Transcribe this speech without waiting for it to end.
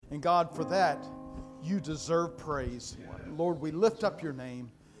And God, for that, you deserve praise. Lord, we lift up your name.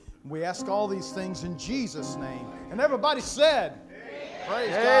 We ask all these things in Jesus' name. And everybody said, praise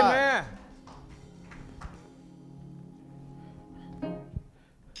God. Amen.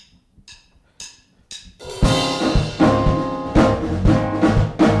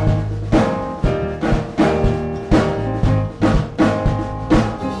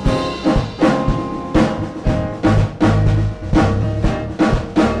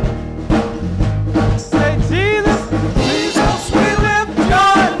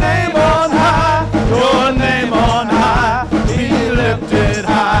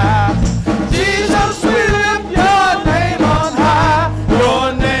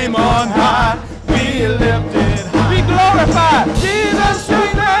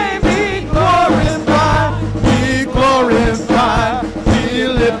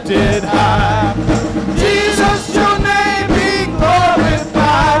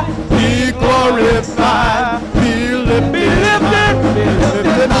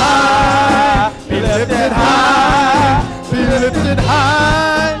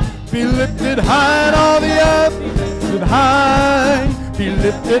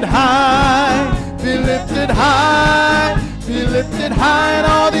 Lifted high, be lifted high, be lifted high in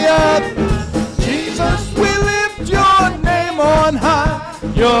all the earth. Jesus, we lift your name on high,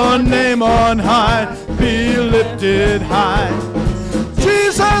 your name on high, be lifted high.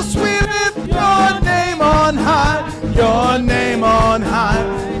 Jesus, we lift your name on high, your name on high,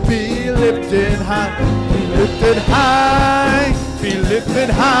 be lifted high, be lifted high, be lifted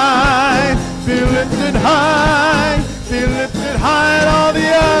high, be lifted high. Be lifted high in all the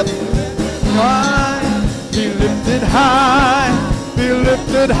earth. Be lifted high. Be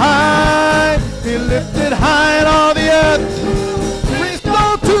lifted high. Be lifted high in all the earth.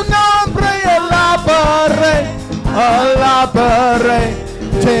 Cristo tu nombre elabore. Elabore.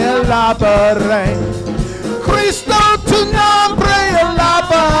 Te elabore. Cristo tu nombre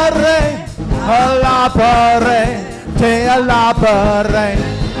elabore. Elabore. Te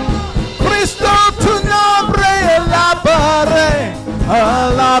elabore. Cristo tu nombre elabore,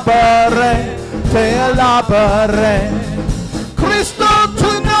 elabore, te elabore. Cristo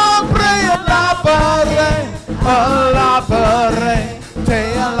tu nombre elabore, elabore, te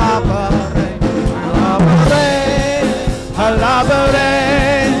elabore. Elabore,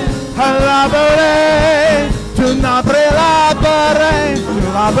 elabore, tu nombre elabore,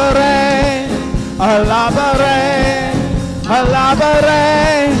 elabore, elabore,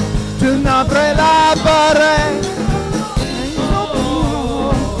 tu nombre elabore.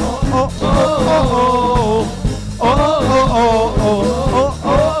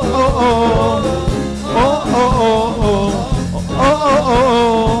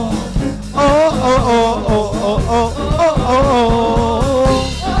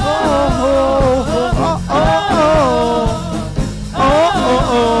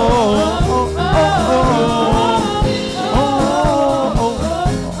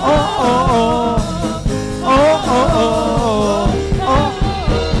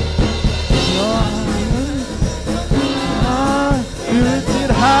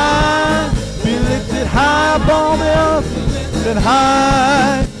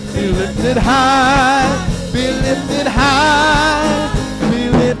 High, be lifted high, be lifted high, be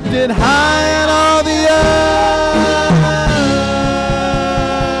lifted high in all the earth.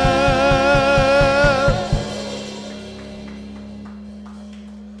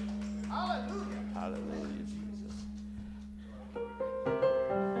 Hallelujah. Hallelujah, Jesus.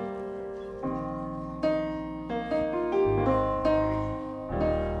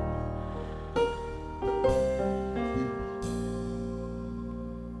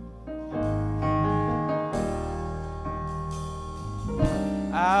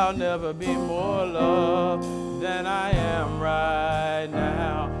 I'll never be more loved than I am right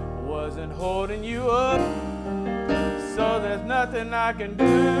now. I wasn't holding you up, so there's nothing I can do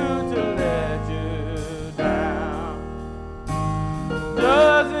to let you down.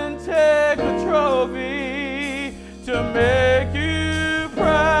 Doesn't take a trophy to make you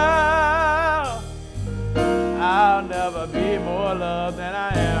proud. I'll never be more loved than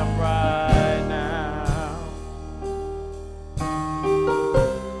I am right now.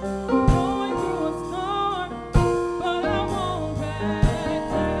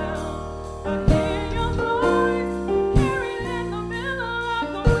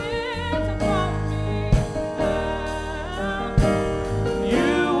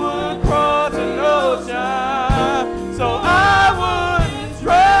 So I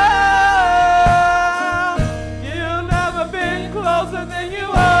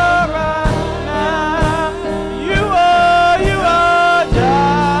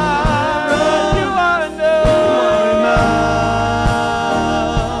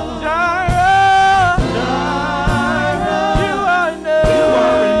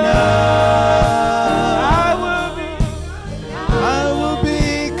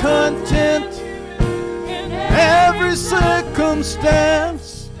content in every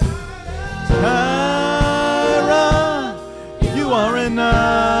circumstance. Jireh, you are enough.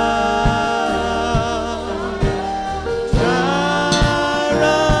 Jireh,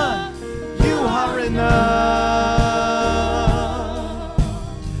 you are enough.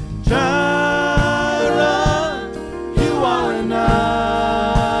 Jireh, you are enough.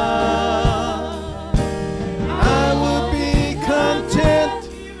 I will be content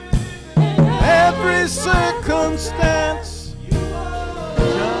in every circumstance.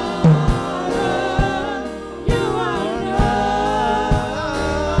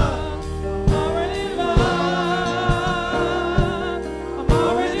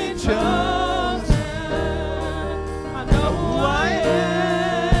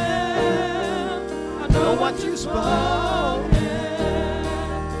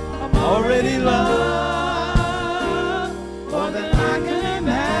 Already loved more than I can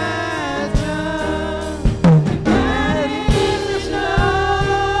imagine. That is love.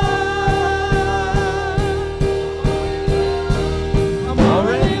 I'm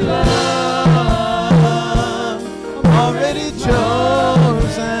already loved. I'm already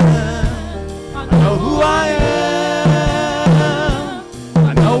chosen. I know who I am. I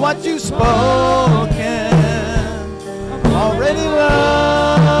know what you've spoken. I'm already loved.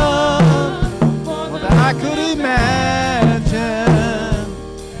 I could imagine.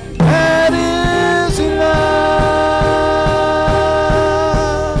 That is enough.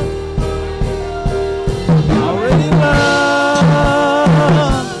 I'm already loved.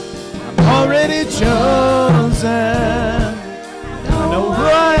 I'm already chosen. I know who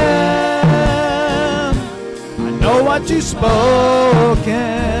I am. I know what you've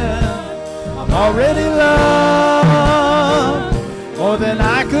spoken. I'm already loved more than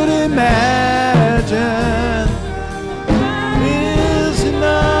I could imagine. Is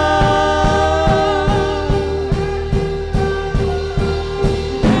enough.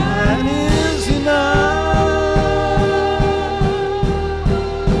 That is enough.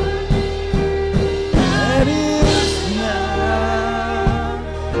 That is enough.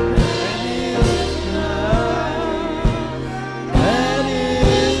 That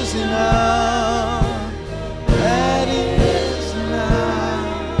is enough. That is enough.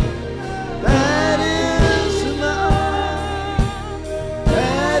 That is enough.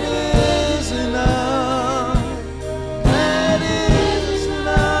 That is enough. That is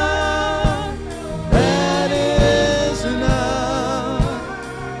enough. That is enough.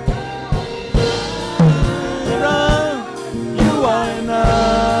 You are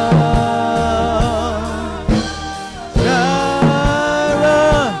enough.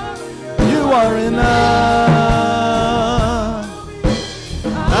 Jireh, you are enough.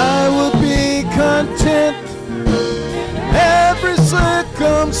 I will be content in every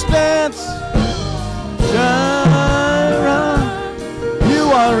circumstance. Jireh, you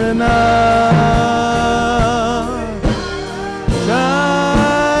are enough.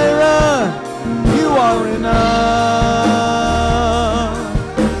 Jireh, you are enough.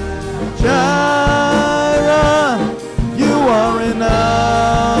 Jireh, you are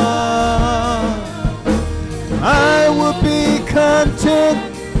enough. I will be content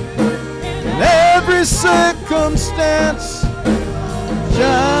in every circumstance.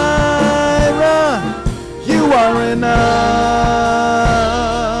 Jireh, you are enough.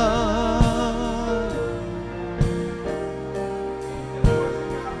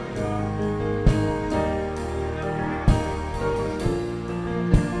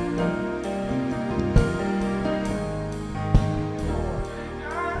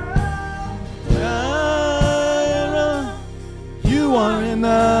 Jireh, you are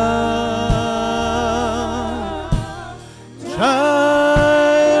enough.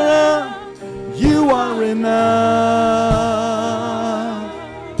 Jireh, you are enough.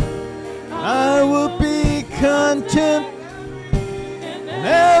 I will be content in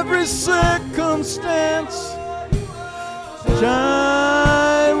every circumstance.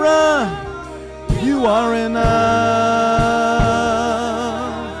 Jireh, you are enough.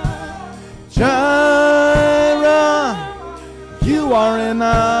 Jireh, you are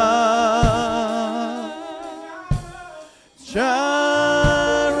enough. Jireh,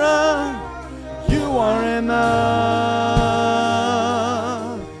 you are enough.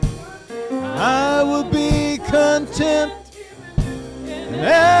 I will be content in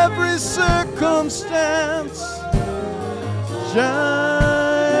every circumstance.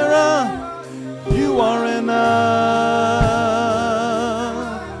 Jireh, you are enough.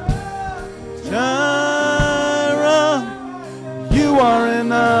 Jireh, you are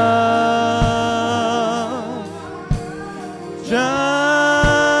enough.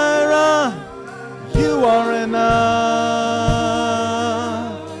 Jireh,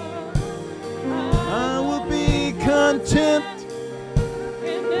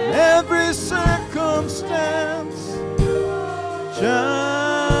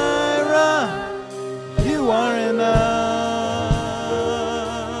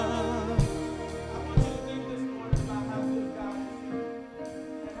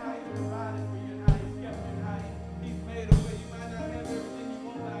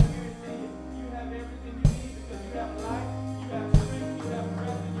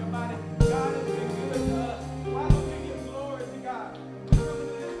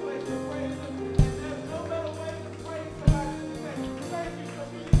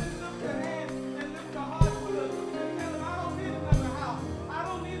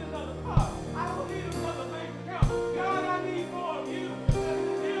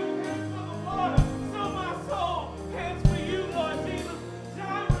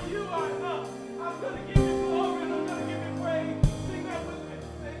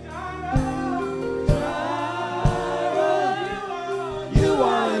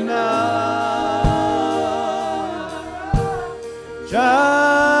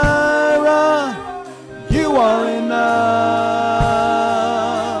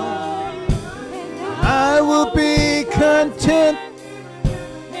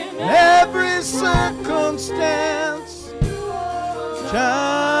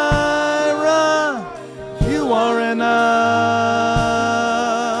 enough.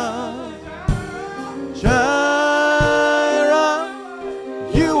 Jireh,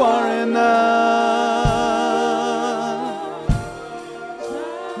 you are enough.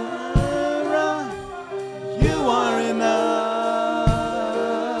 Jireh, you are enough.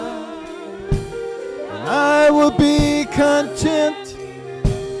 I will be content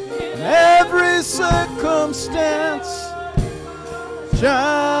in every circumstance.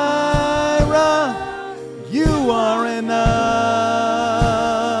 Jireh, you are enough.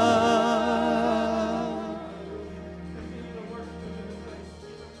 Continue to worship Him in this place.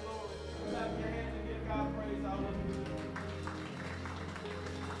 Give Him glory. Clap your hands and give God praise. Hallelujah.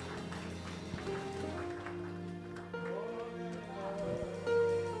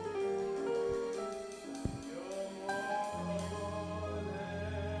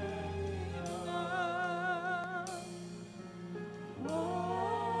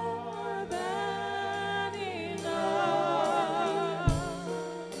 More than enough.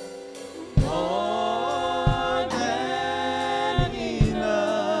 More than enough.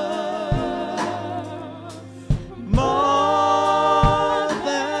 More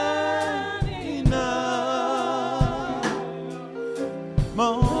than enough.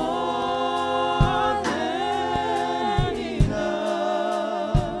 More than enough.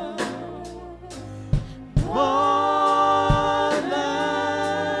 More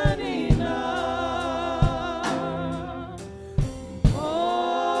than enough.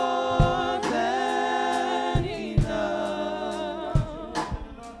 More than enough.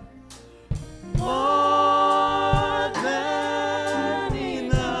 More than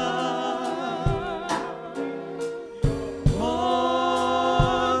enough.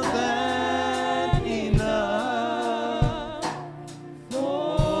 More than enough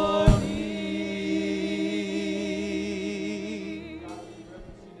for me. God, we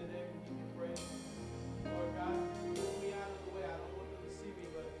reverence you today. We give you praise. Lord God, move me out of the way. I don't want them to see me,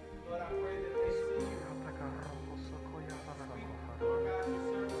 but Lord, I pray that they see you. Lord God, your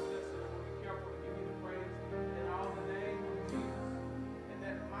servants listen. Be careful to give you the praise in all the name of Jesus. In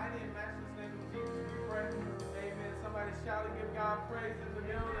that mighty and matchless name of Jesus, we pray. Amen. Somebody shout and give God praise in the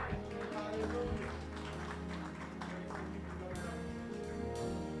building. Hallelujah.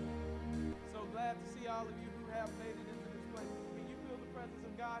 So glad to see all of you who have made it into this place. Can you feel the presence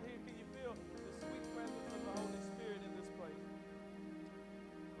of God here? Can you feel the sweet presence of the Holy Spirit in this place?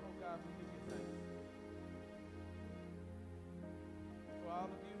 Oh God, we give you thanks. For all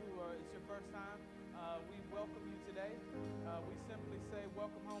of you who are, it's your first time, we welcome you today. We simply say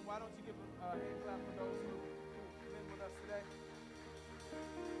welcome home. Why don't you give a hand clap for those who've been with us today?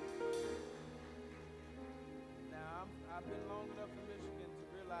 Now, I've been long enough in Michigan to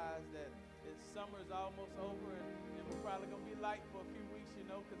realize that summer is almost over, and we're probably gonna be light for a few weeks, you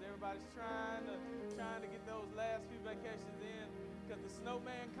know, because everybody's trying to get those last few vacations in, because the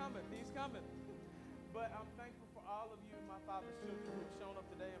snowman coming, he's coming. But I'm thankful for all of you, my father's children, who've shown up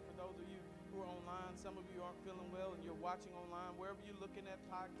today, and for those of you who are online. Some of you aren't feeling well, and you're watching online, wherever you're looking at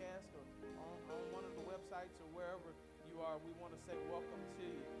podcast or on one of the websites or wherever you are. We want to say welcome to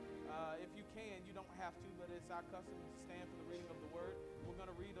you. If you can, you don't have to, but it's our custom to stand for the reading of the word. We're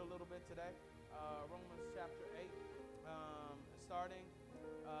going to read a little bit today. Romans chapter 8, starting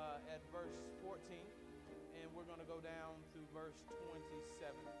at verse 14, and we're going to go down through verse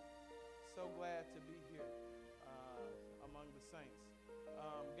 27. So glad to be here among the saints.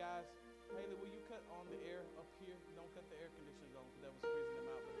 Guys, Haley, will you cut on the air up here? Don't cut the air conditioners on, because that was freezing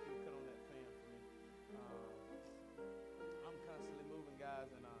them out, but if you cut on that fan for me. I'm constantly moving, guys,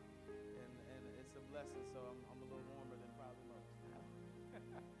 and it's a blessing, so I'm a little warmer than probably most.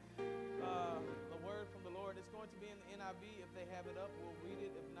 The word from the Lord, it's going to be in the NIV. If they have it up, we'll read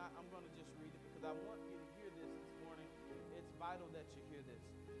it. If not, I'm going to just read it, because I want you to hear this morning. It's vital that you hear this.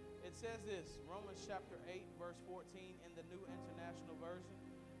 It says this, Romans chapter 8, verse 14 in the New International Version.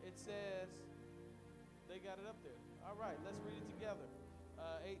 It says, they got it up there. All right, let's read it together.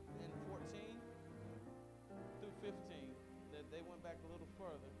 8 and 14 through 15. They went back a little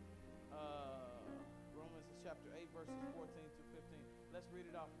further. Romans chapter 8, verses 14 through 15. Let's read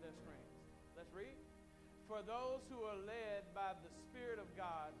it off their screens. Let's read. For those who are led by the Spirit of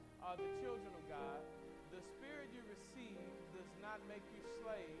God are the children of God. The Spirit you receive does not make you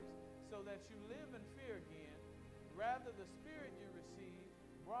slaves so that you live in fear again. Rather, the Spirit you receive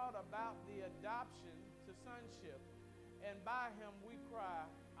brought about the adoption to sonship, and by him we cry,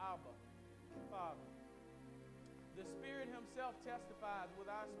 Abba, Father. The Spirit himself testifies with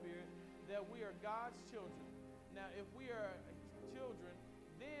our spirit that we are God's children. Now, if we are children,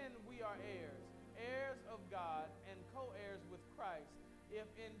 then we are heirs, heirs of God and co-heirs with Christ, if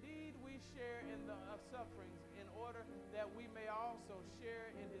indeed we share in the sufferings, in order that we may also share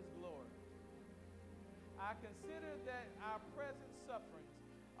in his glory. I consider that our present sufferings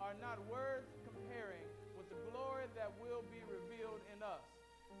are not worth comparing with the glory that will be revealed in us.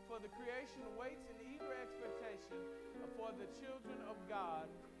 For the creation waits in eager expectation for the children of God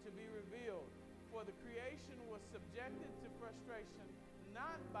to be revealed. For the creation was subjected to frustration,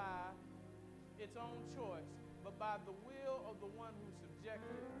 not by its own choice, but by the will of the one who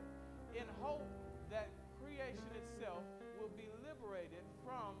subjected it, in hope that creation itself will be liberated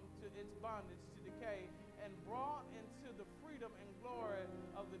from its bondage to decay and brought into the freedom and glory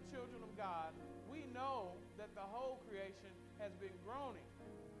of the children of God. We know that the whole creation has been groaning,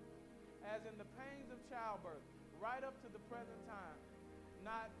 as in the pains of childbirth, right up to the present time.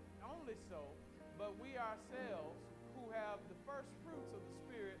 Not only so, but we ourselves, who have the first fruits of the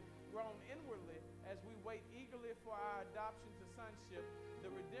Spirit, groan inwardly as we wait eagerly for our adoption to sonship,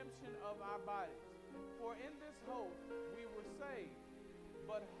 the redemption of our bodies. For in this hope we were saved.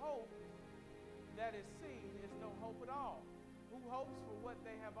 But hope that is seen is no hope at all. Who hopes for what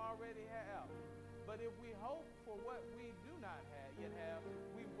they have already have? But if we hope for what we do not yet have,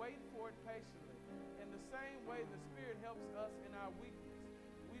 we wait for it patiently. In the same way, the Spirit helps us in our weakness.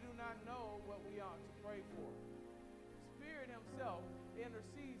 We do not know what we ought to pray for. Spirit himself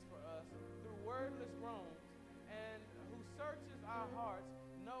intercedes for us through wordless groans, and who searches our hearts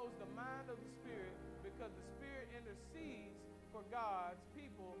knows the mind of the Spirit, because the Spirit intercedes for God's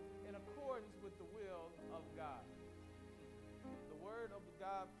people in accordance with the will of God. The word of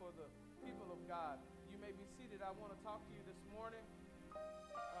God for the people of God. You may be seated. I want to talk to you this morning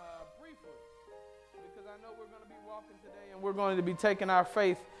briefly, because I know we're going to be walking today and we're going to be taking our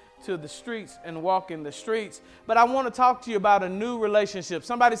faith to the streets and walking the streets. But I want to talk to you about a new relationship.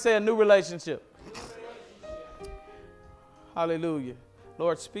 Somebody say a new relationship. Hallelujah.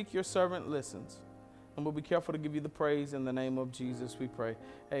 Lord, speak, your servant listens. And we'll be careful to give you the praise in the name of Jesus, we pray.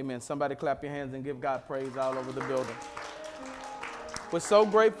 Amen. Somebody clap your hands and give God praise all over the building. We're so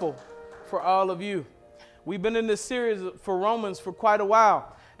grateful for all of you. We've been in this series for Romans for quite a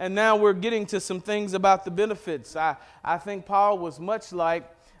while. And now we're getting to some things about the benefits. I think Paul was much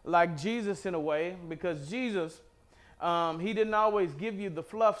like Jesus in a way, because Jesus, he didn't always give you the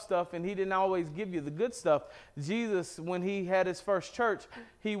fluff stuff, and he didn't always give you the good stuff. Jesus, when he had his first church,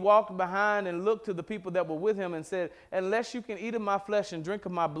 he walked behind and looked to the people that were with him and said, unless you can eat of my flesh and drink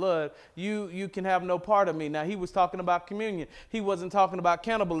of my blood, you can have no part of me. Now, he was talking about communion. He wasn't talking about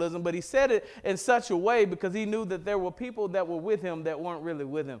cannibalism, but he said it in such a way because he knew that there were people that were with him that weren't really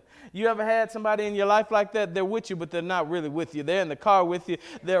with him. You ever had somebody in your life like that? They're with you, but they're not really with you. They're in the car with you.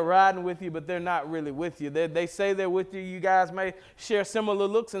 They're riding with you, but they're not really with you. They say they're with you. You guys may share similar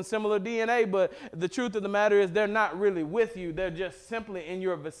looks and similar DNA, but the truth of the matter is they're not really with you. They're just simply in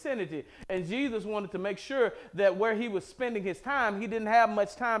your vicinity. And Jesus wanted to make sure that where he was spending his time, he didn't have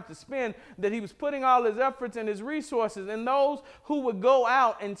much time to spend, that he was putting all his efforts and his resources in those who would go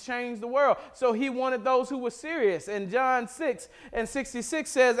out and change the world. So he wanted those who were serious. And John 6:66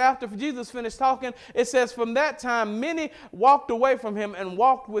 says, after Jesus finished talking, it says, from that time many walked away from him and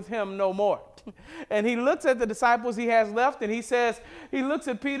walked with him no more. And he looks at the disciples he has left, and he says, he looks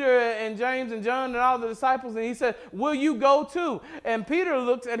at Peter and James and John and all the disciples, and he said, will you go too? And Peter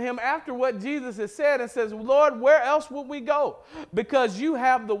looks at him after what Jesus has said and says, Lord, where else would we go? Because you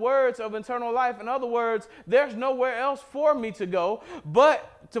have the words of eternal life. In other words, there's nowhere else for me to go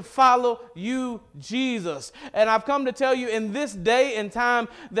but to follow you, Jesus. And I've come to tell you in this day and time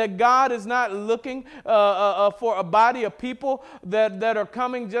that God is not looking for a body of people that are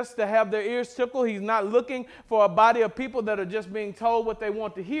coming just to have their ears tickle. He's not looking for a body of people that are just being told what they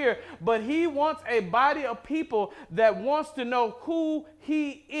want to hear, but he wants a body of people that wants to know who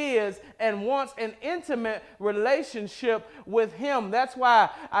he is and wants an intimate relationship with him. That's why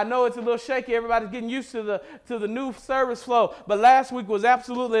I know it's a little shaky. Everybody's getting used to the new service flow, but last week was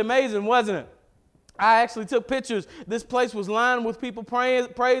absolutely amazing, wasn't it? I actually took pictures. This place was lined with people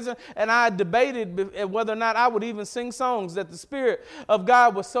praising, and I debated whether or not I would even sing songs, that the Spirit of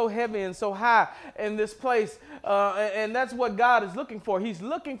God was so heavy and so high in this place. And that's what God is looking for. He's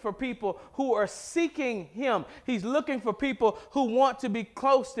looking for people who are seeking him. He's looking for people who want to be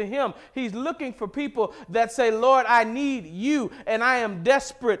close to him. He's looking for people that say, Lord, I need you, and I am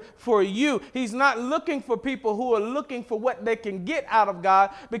desperate for you. He's not looking for people who are looking for what they can get out of God,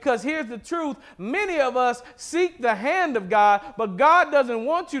 because here's the truth. Many of us seek the hand of God, but God doesn't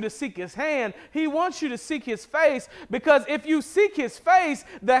want you to seek his hand. He wants you to seek his face, because if you seek his face,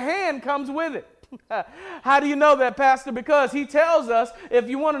 the hand comes with it. How do you know that, Pastor? Because he tells us, if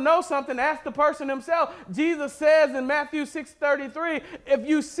you want to know something, ask the person himself. Jesus says in Matthew 6:33, if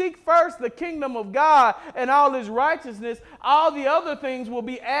you seek first the kingdom of God and all his righteousness, all the other things will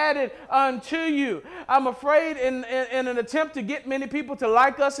be added unto you. I'm afraid in an attempt to get many people to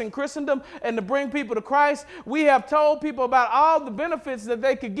like us in Christendom and to bring people to Christ, we have told people about all the benefits that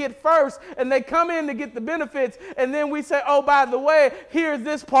they could get first, and they come in to get the benefits, and then we say, oh, by the way, here's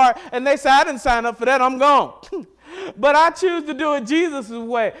this part, and they say, I didn't sign up for that, I'm gone. But I choose to do it Jesus'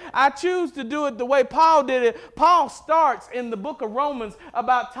 way. I choose to do it the way Paul did it. Paul starts in the book of Romans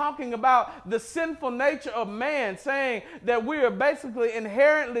about talking about the sinful nature of man, saying that we are basically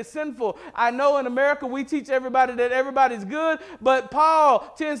inherently sinful. I know in America we teach everybody that everybody's good, but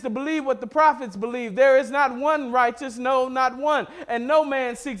Paul tends to believe what the prophets believe. There is not one righteous, no, not one. And no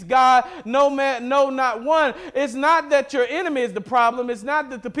man seeks God, no man, no, not one. It's not that your enemy is the problem. It's not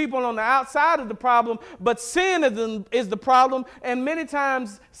that the people on the outside are the problem, but sin is the problem, and many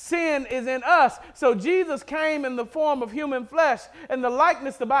times sin is in us. So Jesus came in the form of human flesh, and the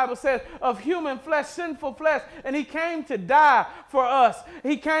likeness, the Bible says, of human flesh, sinful flesh, and he came to die for us.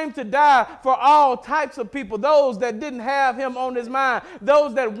 He came to die for all types of people, those that didn't have him on his mind,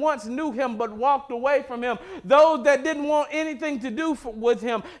 those that once knew him but walked away from him, those that didn't want anything to do with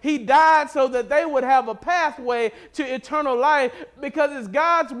him. He died so that they would have a pathway to eternal life, because it's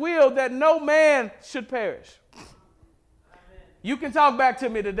God's will that no man should perish. You can talk back to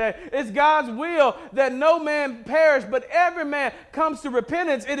me today. It's God's will that no man perish, but every man comes to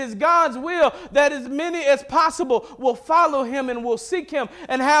repentance. It is God's will that as many as possible will follow him and will seek him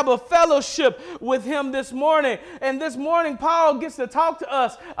and have a fellowship with him this morning. And this morning, Paul gets to talk to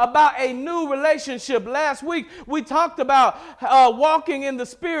us about a new relationship. Last week, we talked about walking in the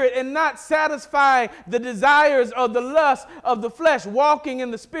Spirit and not satisfying the desires or the lust of the flesh. Walking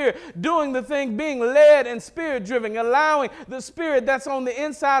in the Spirit, doing the thing, being led and Spirit-driven, allowing the Spirit that's on the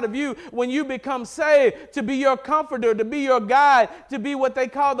inside of you when you become saved to be your comforter, to be your guide, to be what they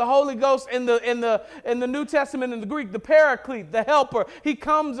call the Holy Ghost in the New Testament in the Greek, the Paraclete, the helper. He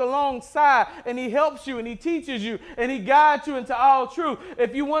comes alongside and he helps you and he teaches you and he guides you into all truth.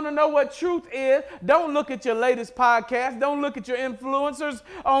 If you want to know what truth is, don't look at your latest podcast. Don't look at your influencers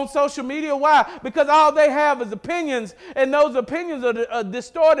on social media. Why? Because all they have is opinions, and those opinions are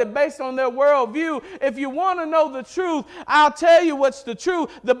distorted based on their worldview. If you want to know the truth, I'll tell you what's the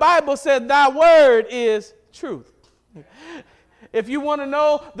truth. The Bible said thy word is truth. If you want to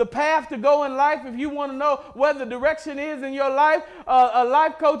know the path to go in life, if you want to know where the direction is in your life, a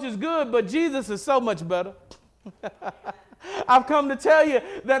life coach is good, but Jesus is so much better. I've come to tell you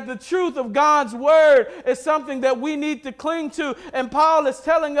that the truth of God's word is something that we need to cling to. And Paul is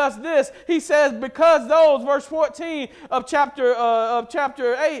telling us this. He says, because those, verse 14 of chapter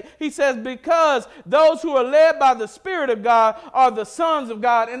 8, he says, because those who are led by the Spirit of God are the sons of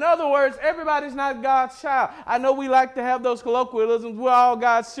God. In other words, everybody's not God's child. I know we like to have those colloquialisms. We're all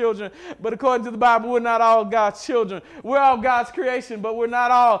God's children. But according to the Bible, we're not all God's children. We're all God's creation, but we're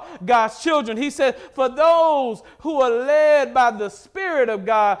not all God's children. He said, for those who are led by the Spirit of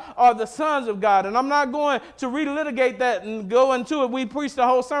God are the sons of God. And I'm not going to relitigate that and go into it. We preached a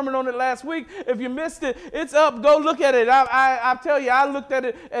whole sermon on it last week. If you missed it, it's up. Go look at it. I tell you, I looked at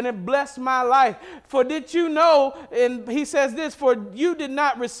it and it blessed my life. For did you know, and he says this, for you did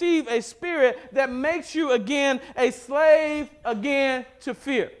not receive a spirit that makes you again a slave again to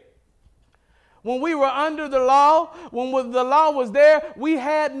fear. When we were under the law, when the law was there, we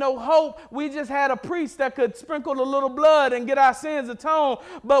had no hope. We just had a priest that could sprinkle a little blood and get our sins atoned.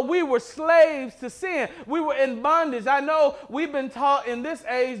 But we were slaves to sin. We were in bondage. I know we've been taught in this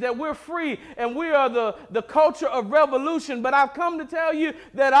age that we're free and we are the culture of revolution. But I've come to tell you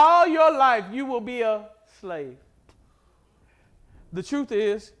that all your life you will be a slave. The truth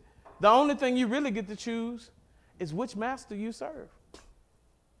is, the only thing you really get to choose is which master you serve.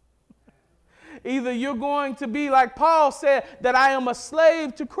 Either you're going to be like Paul said, that I am a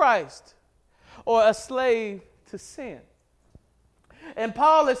slave to Christ, or a slave to sin. And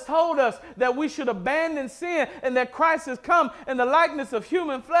Paul has told us that we should abandon sin and that Christ has come in the likeness of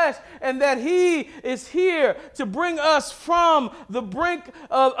human flesh and that he is here to bring us from the brink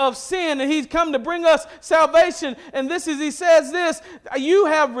of sin, and he's come to bring us salvation. And this is, he says this, you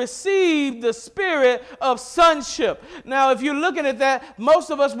have received the spirit of sonship. Now, if you're looking at that, most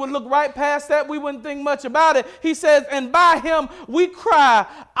of us would look right past that. We wouldn't think much about it. He says, and by him we cry,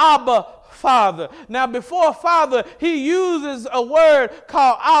 Abba, Father. Now, before Father, he uses a word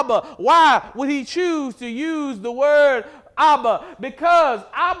called Abba. Why would he choose to use the word Abba? Because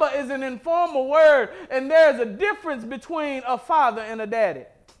Abba is an informal word, and there's a difference between a father and a daddy.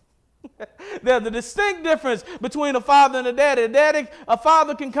 There's a distinct difference between a father and a daddy. A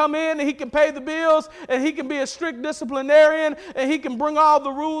father can come in and he can pay the bills and he can be a strict disciplinarian and he can bring all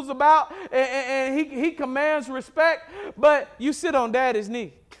the rules about and he commands respect, but you sit on daddy's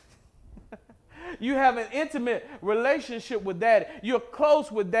knee. You have an intimate relationship with daddy. You're close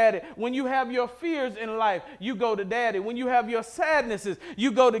with daddy. When you have your fears in life, you go to daddy. When you have your sadnesses,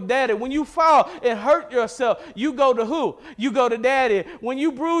 you go to daddy. When you fall and hurt yourself, you go to who? You go to daddy. When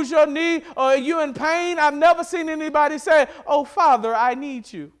you bruise your knee or you're in pain, I've never seen anybody say, "Oh, Father, I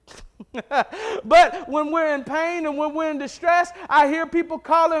need you." But when we're in pain and when we're in distress, I hear people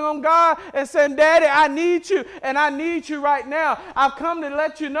calling on God and saying, "Daddy, I need you, and I need you right now." I've come to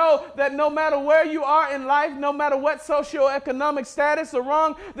let you know that no matter where you are in life, no matter what socioeconomic status or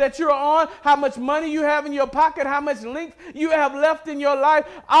rung that you're on, how much money you have in your pocket, how much length you have left in your life,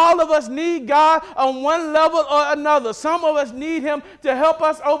 all of us need God on one level or another. Some of us need him to help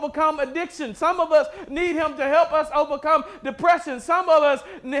us overcome addiction. Some of us need him to help us overcome depression. Some of us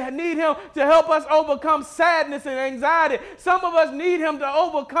need him to help us overcome sadness and anxiety. Some of us need him to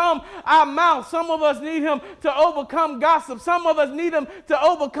overcome our mouth. Some of us need him to overcome gossip. Some of us need him to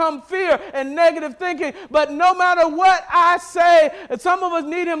overcome fear and negative thinking. But no matter what I say, some of us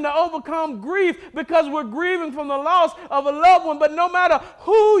need him to overcome grief because we're grieving from the loss of a loved one. But no matter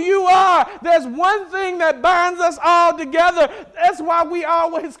who you are, there's one thing that binds us all together. That's why we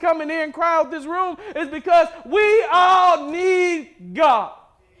always come in here and cry out this room, is because we all need God.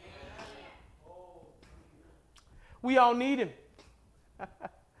 We all need him.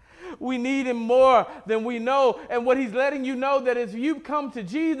 We need him more than we know. And what he's letting you know that as you come to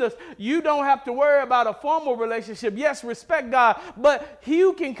Jesus, you don't have to worry about a formal relationship. Yes, respect God, but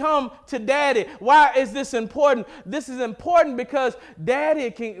you can come to daddy. Why is this important? This is important because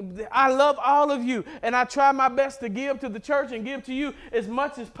I love all of you, and I try my best to give to the church and give to you as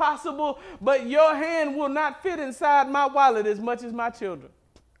much as possible, but your hand will not fit inside my wallet as much as my children.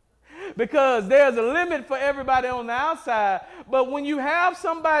 Because there's a limit for everybody on the outside. But when you have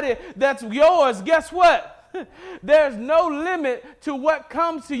somebody that's yours, guess what? There's no limit to what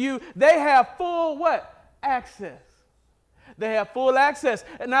comes to you. They have full what? Access. They have full access.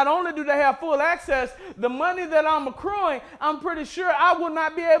 And not only do they have full access, the money that I'm accruing, I'm pretty sure I will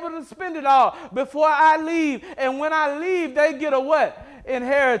not be able to spend it all before I leave. And when I leave, they get a what?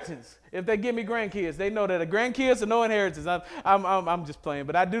 Inheritance. If they give me grandkids, they know that a grandkids are no inheritance. I'm just playing,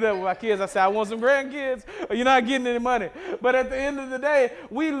 but I do that with my kids. I say, I want some grandkids, or you're not getting any money. But at the end of the day,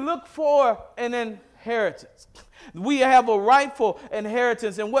 we look for an inheritance. We have a rightful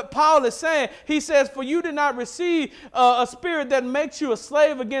inheritance. And what Paul is saying, he says, for you did not receive a spirit that makes you a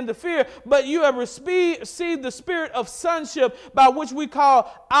slave again to fear, but you have received the spirit of sonship, by which we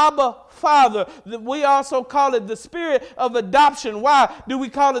call Abba, Father. We also call it the spirit of adoption. Why do we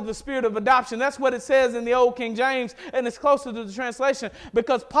call it the spirit of adoption? That's what it says in the Old King James, and it's closer to the translation,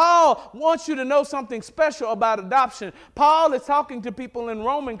 because Paul wants you to know something special about adoption. Paul is talking to people in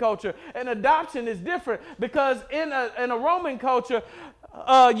Roman culture, and adoption is different because in a Roman culture,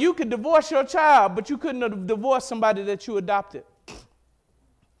 you could divorce your child, but you couldn't have divorced somebody that you adopted.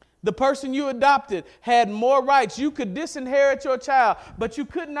 The person you adopted had more rights. You could disinherit your child, but you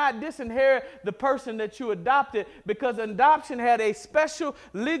could not disinherit the person that you adopted, because adoption had a special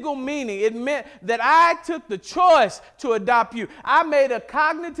legal meaning. It meant that I took the choice to adopt you. I made a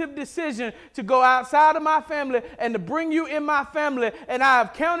cognitive decision to go outside of my family and to bring you in my family, and I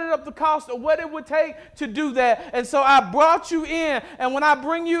have counted up the cost of what it would take to do that. And so I brought you in, and when I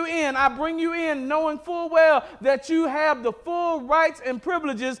bring you in knowing full well that you have the full rights and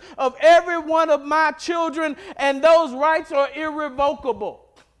privileges of every one of my children, and those rights are irrevocable.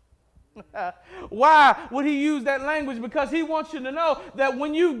 Why would he use that language? Because he wants you to know that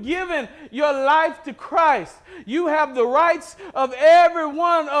when you've given your life to Christ, you have the rights of every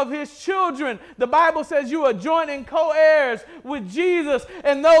one of his children. The Bible says you are joint and co-heirs with Jesus,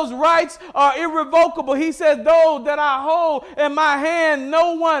 and those rights are irrevocable. He says, those that I hold in my hand,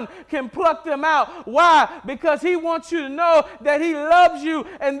 no one can pluck them out. Why? Because he wants you to know that he loves you,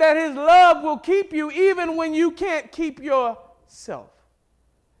 and that his love will keep you even when you can't keep yourself.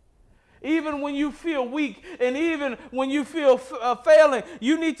 Even when you feel weak, and even when you feel failing,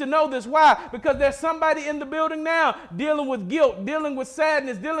 you need to know this. Why? Because there's somebody in the building now dealing with guilt, dealing with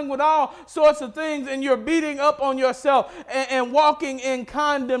sadness, dealing with all sorts of things, and you're beating up on yourself and walking in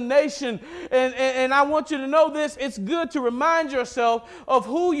condemnation. And I want you to know this. It's good to remind yourself of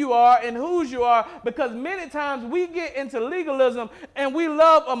who you are and whose you are, because many times we get into legalism and we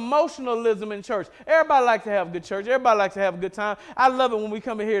love emotionalism in church. Everybody likes to have a good church. Everybody likes to have a good time. I love it when we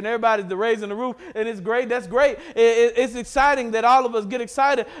come in here and everybody's the raising the roof, and it's great. That's great. It's exciting that all of us get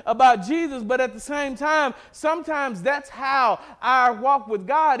excited about Jesus, but at the same time, sometimes that's how our walk with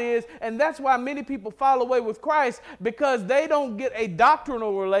God is, and that's why many people fall away with Christ, because they don't get a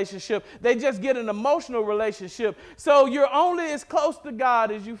doctrinal relationship. They just get an emotional relationship. So you're only as close to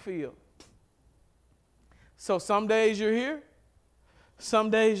God as you feel. So some days you're here, some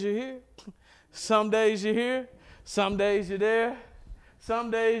days you're here, some days you're here, some days you're there,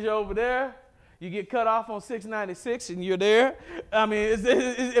 some days you're over there. You get cut off on 696 and you're there. I mean,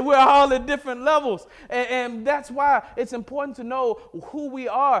 we're all at different levels. And that's why it's important to know who we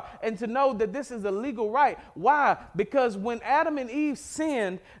are and to know that this is a legal right. Why? Because when Adam and Eve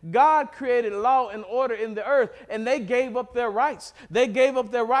sinned, God created law and order in the earth, and they gave up their rights. They gave up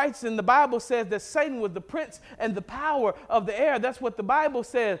their rights, and the Bible says that Satan was the prince and the power of the air. That's what the Bible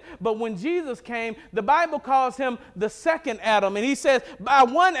says. But when Jesus came, the Bible calls him the second Adam. And he says, by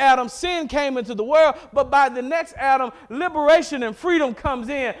one Adam, sin came into the world, but by the next Adam, liberation and freedom comes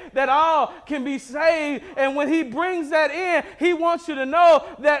in, that all can be saved. And when he brings that in, he wants you to know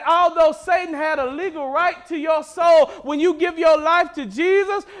that although Satan had a legal right to your soul, when you give your life to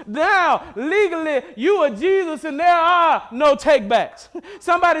Jesus, now legally you are Jesus and there are no takebacks.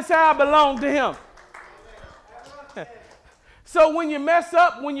 Somebody say, I belong to him. So when you mess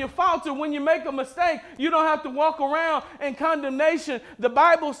up, when you falter, when you make a mistake, you don't have to walk around in condemnation. The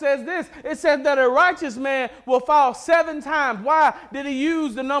Bible says this. It says that a righteous man will fall 7 times. Why did he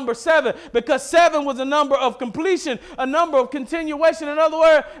use the number 7? Because 7 was a number of completion, a number of continuation. In other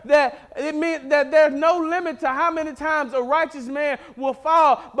words, that it meant that there's no limit to how many times a righteous man will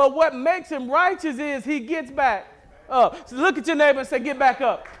fall. But what makes him righteous is he gets back up. So look at your neighbor and say, get back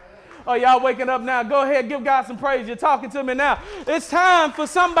up. Oh, y'all waking up now. Go ahead, give God some praise. You're talking to me now. It's time for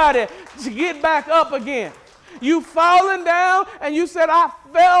somebody to get back up again. You've fallen down and you said, I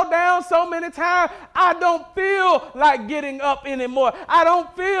fell down so many times, I don't feel like getting up anymore. I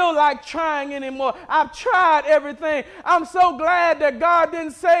don't feel like trying anymore. I've tried everything. I'm so glad that God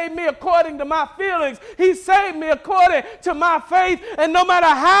didn't save me according to my feelings. He saved me according to my faith. And no matter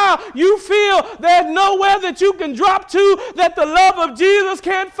how you feel, there's nowhere that you can drop to that the love of Jesus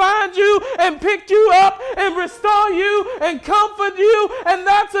can't find you and pick you up and restore you and comfort you. And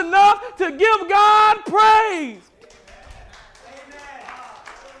that's enough to give God praise.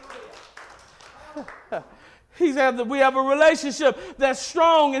 He said that we have a relationship that's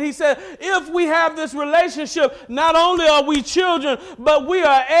strong. And he said, if we have this relationship, not only are we children, but we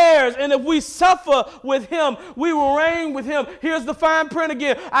are heirs. And if we suffer with him, we will reign with him. Here's the fine print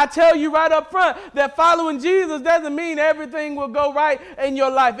again. I tell you right up front that following Jesus doesn't mean everything will go right in your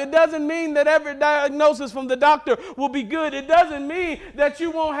life. It doesn't mean that every diagnosis from the doctor will be good. It doesn't mean that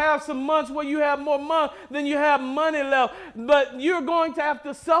you won't have some months where you have more months than you have money left. But you're going to have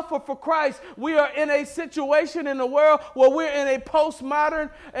to suffer for Christ. We are in a situation in the world where we're in a postmodern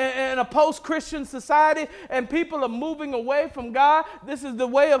and a post-Christian society, and people are moving away from God. This is the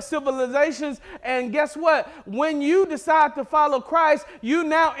way of civilizations. And guess what? When you decide to follow Christ, you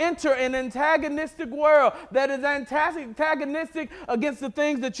now enter an antagonistic world that is antagonistic against the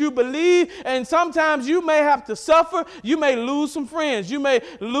things that you believe. And sometimes you may have to suffer. You may lose some friends. You may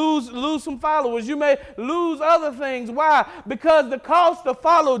lose some followers. You may lose other things. Why? Because the cost to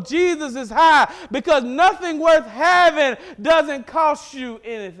follow Jesus is high. Because nothing worth having doesn't cost you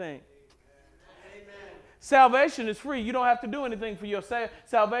anything. Salvation is free. You don't have to do anything for your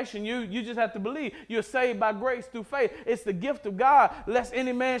salvation. You just have to believe. You're saved by grace through faith. It's the gift of God, lest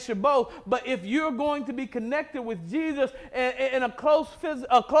any man should boast. But if you're going to be connected with Jesus in a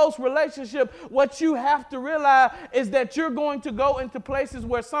close relationship, what you have to realize is that you're going to go into places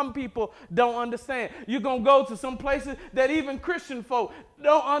where some people don't understand. You're going to go to some places that even Christian folk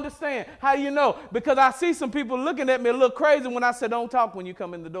don't understand. How do you know? Because I see some people looking at me a little crazy when I say don't talk when you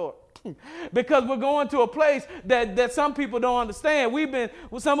come in the door. Because we're going to a place that some people don't understand.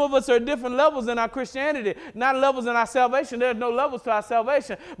 Some of us are at different levels in our Christianity, not levels in our salvation. There's no levels to our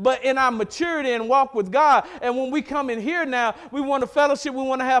salvation, but in our maturity and walk with God. And when we come in here now, we want to fellowship, we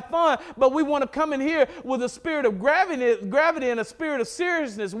want to have fun, but we want to come in here with a spirit of gravity and a spirit of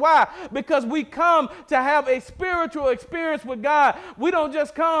seriousness. Why? Because we come to have a spiritual experience with God. We don't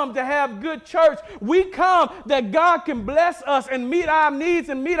just come to have good church. We come that God can bless us and meet our needs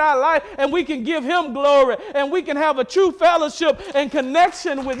and meet our life, and we can give him glory, and we can have a true fellowship and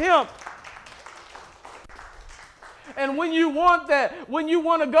connection with him. And when you want that, when you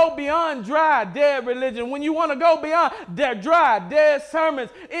want to go beyond dry, dead religion, when you want to go beyond dry, dead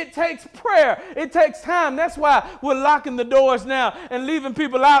sermons, it takes prayer. It takes time. That's why we're locking the doors now and leaving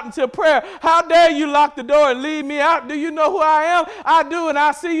people out until prayer. How dare you lock the door and leave me out? Do you know who I am? I do, and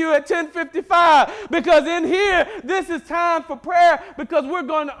I see you at 10:55. Because in here, this is time for prayer, because we're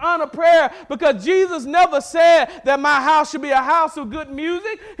going to honor prayer, because Jesus never said that my house should be a house of good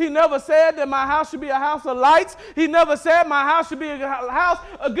music. He never said that my house should be a house of lights. He never said my house should be a house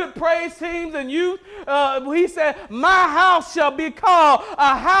of good praise teams and youth. He said, my house shall be called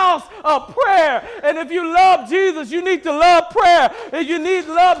a house of prayer. And if you love Jesus, you need to love prayer. If you need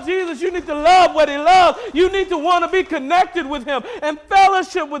to love Jesus, you need to love what he loves. You need to want to be connected with him and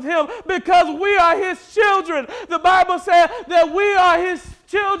fellowship with him, because we are his children. The Bible says that we are his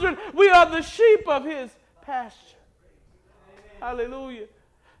children. We are the sheep of his pasture. Hallelujah.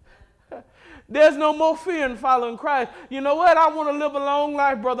 There's no more fear in following Christ. You know what? I want to live a long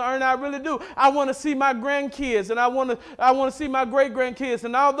life, Brother Ernie. I really do. I want to see my grandkids, and I want to see my great-grandkids.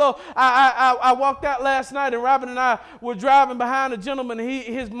 And although I walked out last night, and Robin and I were driving behind a gentleman,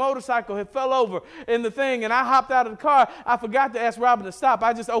 his motorcycle had fell over in the thing, and I hopped out of the car. I forgot to ask Robin to stop.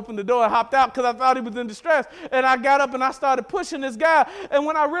 I just opened the door and hopped out because I thought he was in distress. And I got up and I started pushing this guy. And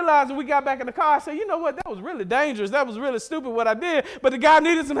when I realized that we got back in the car, I said, you know what? That was really dangerous. That was really stupid what I did. But the guy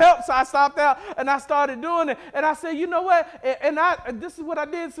needed some help, so I stopped out. And I started doing it. And I said, you know what? And this is what I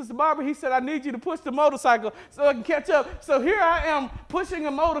did, Sister Barbara. He said, I need you to push the motorcycle so I can catch up. So here I am pushing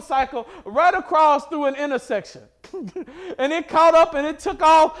a motorcycle right across through an intersection. And it caught up and it took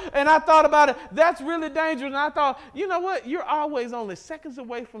off. And I thought about it. That's really dangerous. And I thought, you know what? You're always only seconds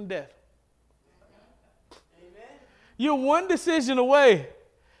away from death. Amen. You're one decision away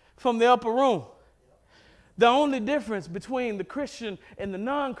from the upper room. The only difference between the Christian and the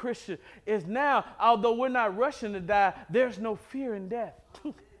non-Christian is now, although we're not rushing to die, there's no fear in death.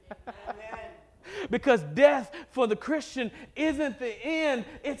 Because death for the Christian isn't the end,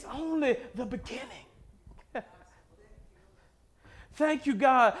 it's only the beginning. Thank you,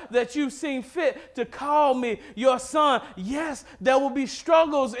 God, that you've seen fit to call me your son. Yes, there will be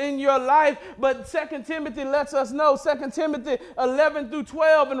struggles in your life, but 2 Timothy lets us know, 2 Timothy 11 through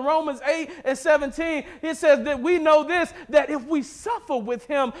 12 and Romans 8 and 17, it says that we know this, that if we suffer with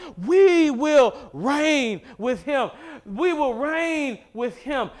him, we will reign with him. We will reign with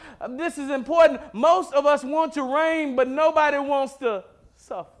him. This is important. Most of us want to reign, but nobody wants to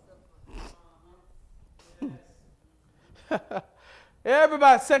suffer.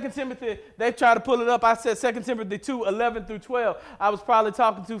 Everybody, 2 Timothy, they try to pull it up. I said 2 Timothy 2, 11 through 12. I was probably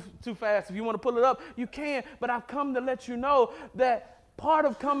talking too fast. If you want to pull it up, you can. But I've come to let you know that part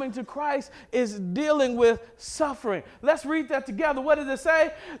of coming to Christ is dealing with suffering. Let's read that together. What does it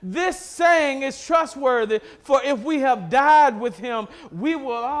say? This saying is trustworthy, for if we have died with him, we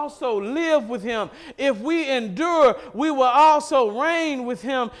will also live with him. If we endure, we will also reign with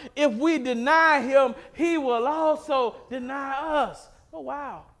him. If we deny him, he will also deny us. Oh,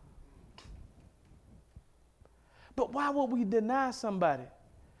 wow. But why would we deny somebody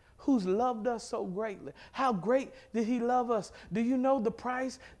who's loved us so greatly? How great did he love us? Do you know the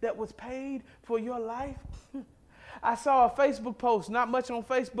price that was paid for your life? I saw a Facebook post, not much on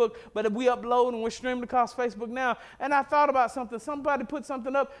Facebook, but we upload and we're streaming across Facebook now. And I thought about something. Somebody put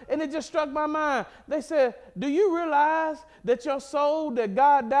something up and it just struck my mind. They said, do you realize that your soul, that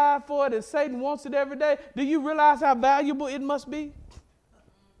God died for it and Satan wants it every day? Do you realize how valuable it must be?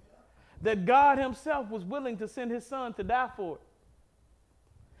 That God himself was willing to send his son to die for it.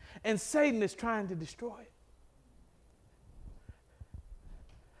 And Satan is trying to destroy it.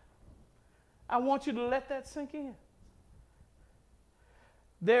 I want you to let that sink in.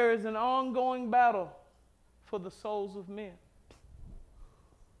 There is an ongoing battle for the souls of men.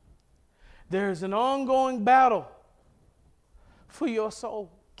 There is an ongoing battle for your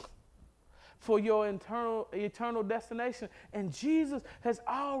soul, for your eternal destination. And Jesus has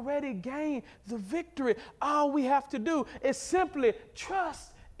already gained the victory. All we have to do is simply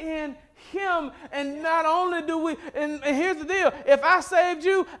trust in him. And not only do we, and here's the deal, if I saved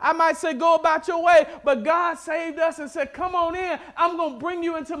you, I might say go about your way, but God saved us and said come on in, I'm going to bring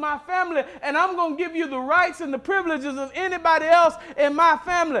you into my family and I'm going to give you the rights and the privileges of anybody else in my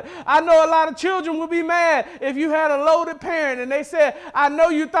family. I know a lot of children would be mad if you had a loaded parent and they said, I know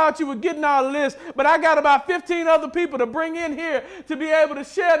you thought you were getting all this, but I got about 15 other people to bring in here to be able to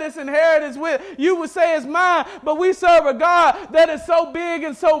share this inheritance with. You would say it's mine, but we serve a God that is so big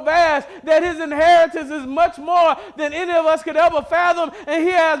and so vast that his inheritance is much more than any of us could ever fathom, and he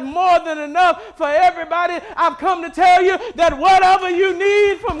has more than enough for everybody. I've come to tell you that whatever you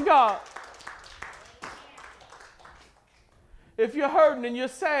need from God, If you're hurting and you're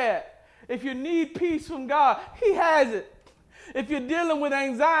sad, if you need peace from God, He has it. If you're dealing with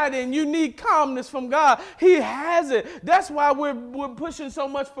anxiety and you need calmness from God, He has it. That's why we're pushing so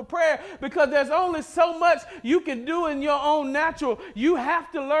much for prayer, because there's only so much you can do in your own natural. You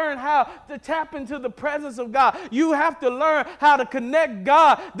have to learn how to tap into the presence of God. You have to learn how to connect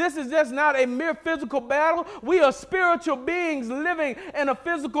God. This is just not a mere physical battle. We are spiritual beings living in a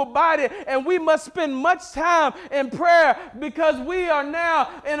physical body, and we must spend much time in prayer because we are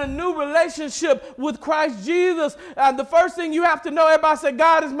now in a new relationship with Christ Jesus. The first thing you have to know, everybody say,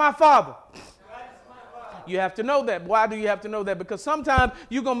 God is my Father. You have to know that. Why do you have to know that? Because sometimes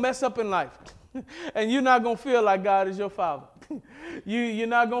you're going to mess up in life and you're not going to feel like God is your Father. You're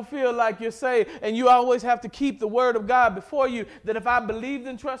not going to feel like you're saved. And you always have to keep the word of God before you, that if I believed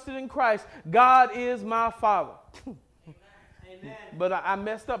and trusted in Christ, God is my Father. Amen. But I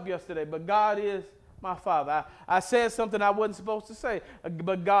messed up yesterday, but God is my Father. I said something I wasn't supposed to say,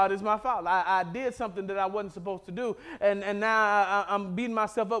 but God is my Father. I did something that I wasn't supposed to do, and now I'm beating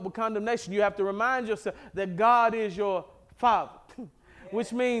myself up with condemnation. You have to remind yourself that God is your Father.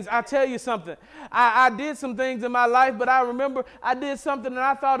 Which means, I tell you something, I did some things in my life, but I remember I did something and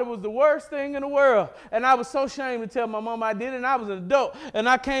I thought it was the worst thing in the world. And I was so ashamed to tell my mama I did it, and I was an adult. And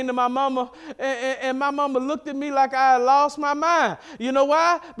I came to my mama, and my mama looked at me like I had lost my mind. You know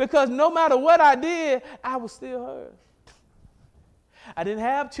why? Because no matter what I did, I was still hers. I didn't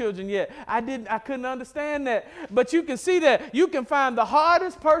have children yet. I couldn't understand that. But you can see that. You can find the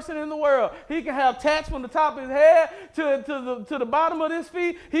hardest person in the world. He can have tats from the top of his head to the bottom of his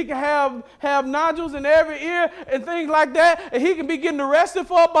feet. He can have nodules in every ear and things like that. And he can be getting arrested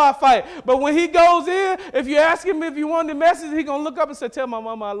for a bar fight. But when he goes in, if you ask him if you want the message, he's going to look up and say, tell my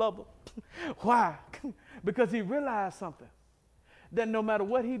mama I love her. Why? Because he realized something. That no matter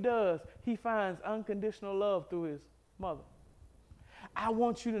what he does, he finds unconditional love through his mother. I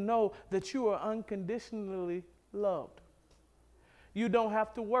want you to know that you are unconditionally loved. You don't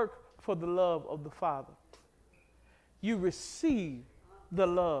have to work for the love of the Father. You receive the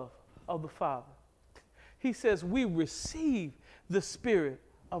love of the Father. He says we receive the spirit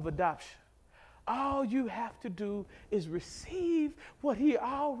of adoption. All you have to do is receive what He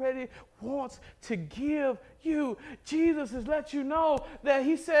already wants to give you. Jesus has let you know that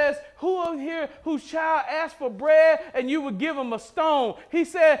He says, who of here whose child asked for bread and you would give him a stone? He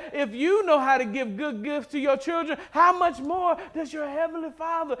said, if you know how to give good gifts to your children, how much more does your Heavenly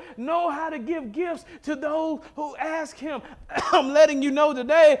Father know how to give gifts to those who ask Him? I'm letting you know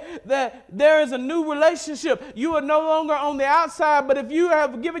today that there is a new relationship. You are no longer on the outside, but if you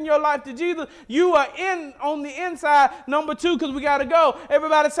have given your life to Jesus, you are on the inside. Number two, because we got to go.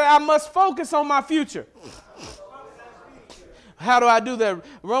 Everybody say, I must focus on my future. How do I do that?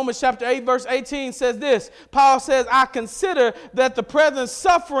 Romans chapter 8, verse 18 says this. Paul says, I consider that the present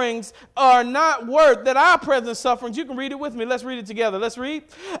sufferings are not worth, that our present sufferings, you can read it with me. Let's read it together. Let's read.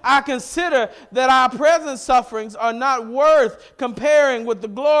 I consider that our present sufferings are not worth comparing with the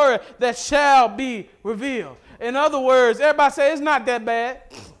glory that shall be revealed. In other words, everybody say, it's not that bad.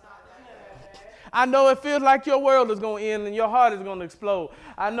 I know it feels like your world is going to end and your heart is going to explode.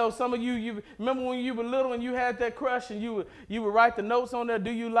 I know some of you remember when you were little and you had that crush and you would write the notes on there,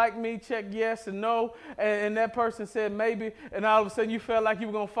 do you like me? Check yes and no. And that person said maybe. And all of a sudden you felt like you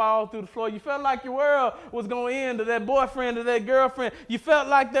were going to fall through the floor. You felt like your world was going to end, or that boyfriend or that girlfriend. You felt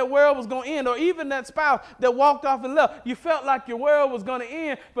like that world was going to end, or even that spouse that walked off and left. You felt like your world was going to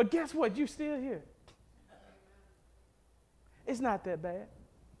end. But guess what? You're still here. It's not that bad.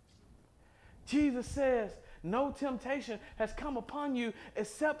 Jesus says, no temptation has come upon you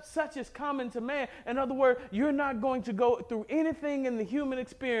except such as common to man. In other words, you're not going to go through anything in the human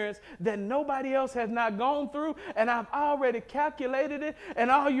experience that nobody else has not gone through. And I've already calculated it. And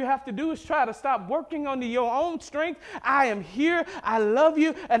all you have to do is try to stop working on your own strength. I am here. I love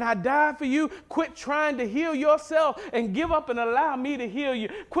you. And I died for you. Quit trying to heal yourself and give up and allow me to heal you.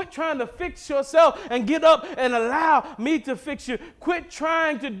 Quit trying to fix yourself and get up and allow me to fix you. Quit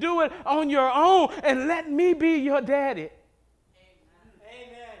trying to do it on your own and let me be your daddy.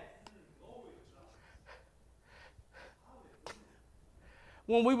 Amen.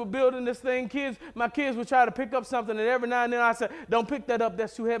 When we were building this thing, my kids would try to pick up something, and every now and then I said, don't pick that up,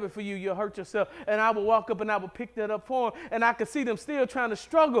 that's too heavy for you, you'll hurt yourself. And I would walk up and I would pick that up for them, and I could see them still trying to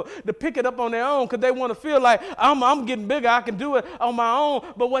struggle to pick it up on their own because they want to feel like I'm getting bigger, I can do it on my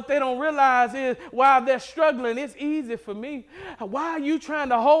own. But what they don't realize is while they're struggling, it's easy for me. Why are you trying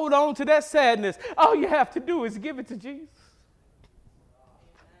to hold on to that sadness? All you have to do is give it to Jesus.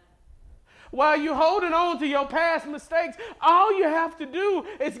 While you're holding on to your past mistakes, all you have to do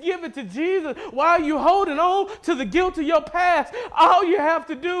is give it to Jesus. While you're holding on to the guilt of your past, all you have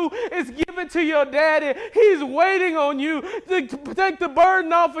to do is give it to your daddy. He's waiting on you to take the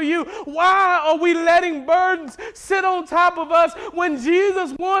burden off of you. Why are we letting burdens sit on top of us when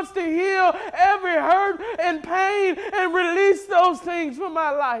Jesus wants to heal every hurt and pain and release those things from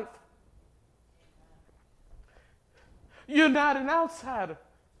my life? You're not an outsider.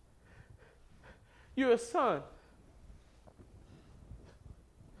 You're a son.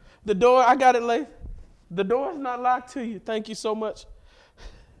 The door, I got it late. The door is not locked to you. Thank you so much.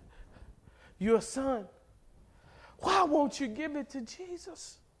 You're a son. Why won't you give it to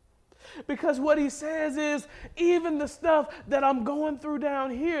Jesus? Because what he says is, even the stuff that I'm going through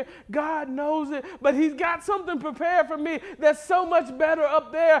down here, God knows it, but he's got something prepared for me that's so much better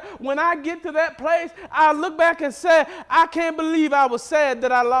up there. When I get to that place, I look back and say, I can't believe I was sad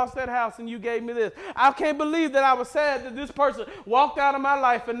that I lost that house and you gave me this. I can't believe that I was sad that this person walked out of my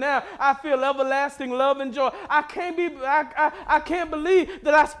life and now I feel everlasting love and joy. I can't believe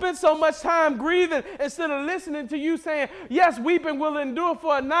that I spent so much time grieving instead of listening to you saying, yes, weeping will endure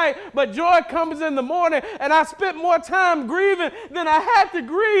for a night, but joy comes in the morning. And I spent more time grieving than I had to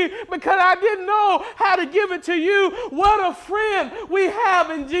grieve because I didn't know how to give it to you. What a friend we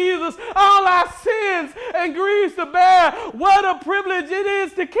have in Jesus. All our sins and griefs to bear. What a privilege it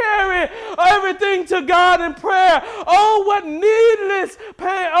is to carry everything to God in prayer. Oh, what needless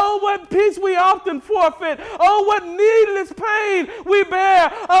pain. Oh, what peace we often forfeit. Oh, what needless pain we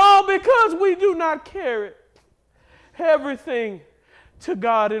bear. Oh, because we do not carry everything to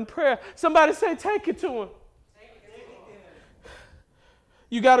God in prayer. Somebody say, take it to him.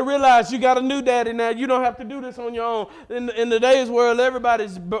 You got to realize you got a new daddy now. You don't have to do this on your own. In today's world,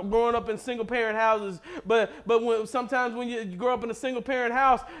 everybody's growing up in single-parent houses. But sometimes when you grow up in a single-parent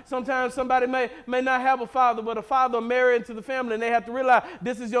house, sometimes somebody may not have a father, but a father married into the family, and they have to realize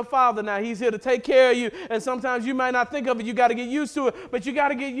this is your father now. He's here to take care of you. And sometimes you might not think of it. You got to get used to it, but you got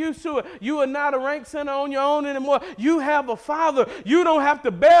to get used to it. You are not a rank center on your own anymore. You have a father. You don't have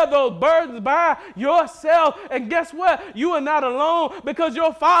to bear those burdens by yourself. And guess what? You are not alone because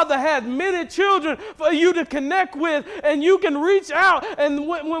your father has many children for you to connect with, and you can reach out. And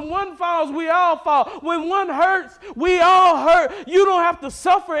when one falls, we all fall. When one hurts, we all hurt. You don't have to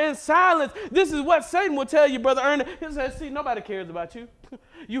suffer in silence. This is what Satan will tell you, Brother Ernie. He says, see, nobody cares about you.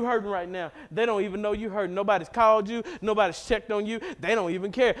 You hurting right now. They don't even know you hurting. Nobody's called you. Nobody's checked on you. They don't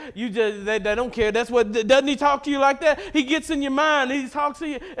even care. They don't care. That's what, doesn't he talk to you like that? He gets in your mind. He talks to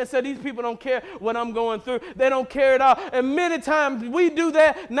you and says, these people don't care what I'm going through. They don't care at all. And many times we do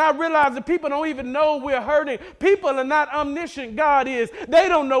that, not realizing people don't even know we're hurting. People are not omniscient. God is. They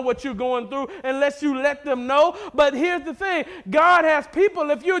don't know what you're going through unless you let them know. But here's the thing. God has people,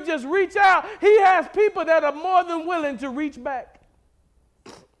 if you just reach out, he has people that are more than willing to reach back.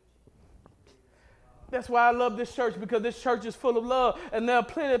 That's why I love this church, because this church is full of love, and there are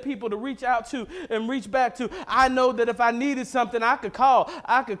plenty of people to reach out to and reach back to. I know that if I needed something, I could call.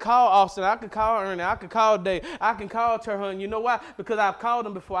 I could call Austin. I could call Ernie. I could call Dave. I can call Terhun. You know why? Because I've called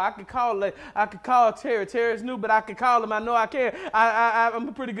him before. I could call Lay. I could call Terry. Terry's new, but I could call him. I know I can. I'm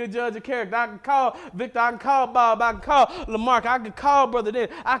a pretty good judge of character. I can call Victor. I can call Bob. I can call Lamarck. I could call Brother Den.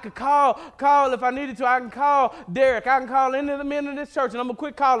 I could call if I needed to. I can call Derek. I can call any of the men in this church, and I'm going to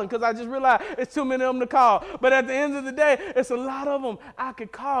quit calling because I just realized it's too many of them to call. But at the end of the day, it's a lot of them I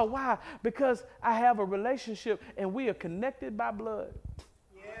could call. Why? Because I have a relationship and we are connected by blood.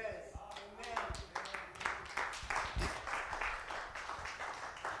 Yes. Amen.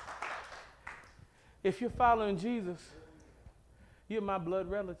 If you're following Jesus, you're my blood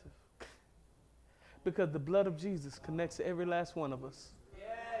relative. Because the blood of Jesus connects every last one of us.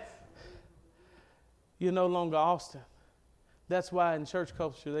 Yes. You're no longer Austin. That's why in church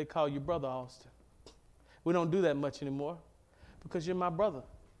culture they call you Brother Austin. We don't do that much anymore because you're my brother.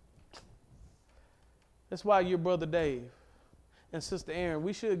 That's why you're Brother Dave and Sister Erin.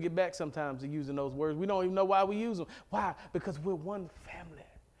 We should get back sometimes to using those words. We don't even know why we use them. Why? Because we're one family.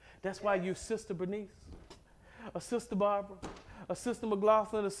 That's why you're Sister Bernice, a Sister Barbara, a Sister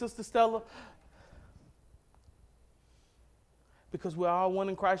McLaughlin, a Sister Stella. Because we're all one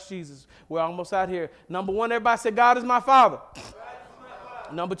in Christ Jesus. We're almost out here. Number one, everybody say, God is my Father.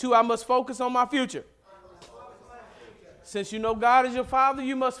 Number two, I must focus on my future. Since you know God is your Father,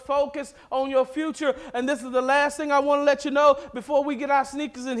 you must focus on your future. And this is the last thing I want to let you know before we get our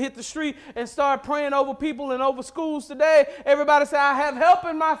sneakers and hit the street and start praying over people and over schools today. Everybody say, I have help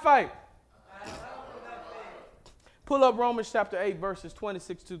in my fight. Pull up Romans chapter 8, verses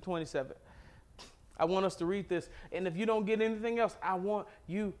 26 to 27. I want us to read this. And if you don't get anything else, I want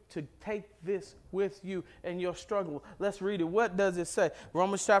you to take this with you in your struggle. Let's read it. What does it say?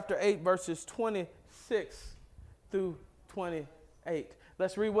 Romans chapter 8, verses 26 through 28.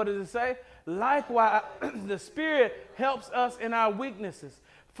 Let's read. What does it say? Likewise, the Spirit helps us in our weaknesses,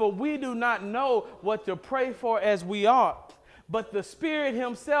 for we do not know what to pray for as we ought. But the Spirit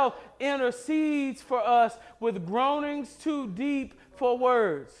himself intercedes for us with groanings too deep for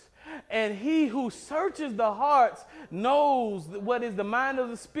words. And he who searches the hearts knows what is the mind of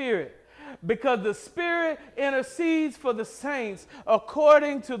the Spirit, because the Spirit intercedes for the saints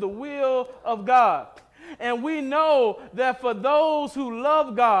according to the will of God. And we know that for those who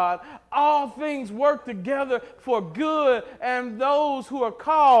love God, all things work together for good, and those who are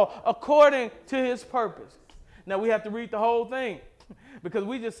called according to his purpose. Now we have to read the whole thing, because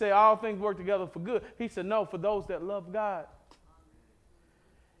we just say all things work together for good. He said, no, for those that love God.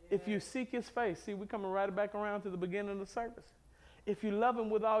 If you seek his face, see, we're coming right back around to the beginning of the service. If you love him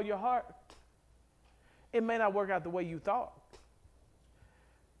with all your heart, it may not work out the way you thought,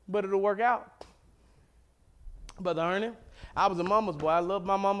 but it'll work out. Brother Ernie, I was a mama's boy. I loved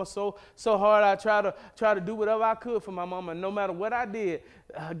my mama so hard. I try to do whatever I could for my mama. And no matter what I did,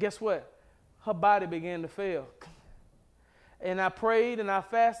 guess what? Her body began to fail. And I prayed and I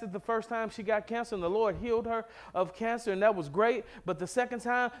fasted the first time she got cancer, and the Lord healed her of cancer, and that was great. But the second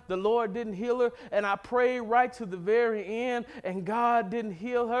time, the Lord didn't heal her, and I prayed right to the very end, and God didn't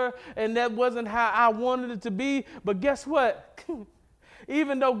heal her, and that wasn't how I wanted it to be. But guess what?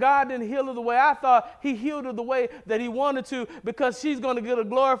 Even though God didn't heal her the way I thought, he healed her the way that he wanted to, because she's going to get a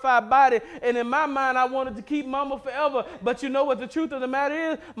glorified body. And in my mind, I wanted to keep mama forever. But you know what the truth of the matter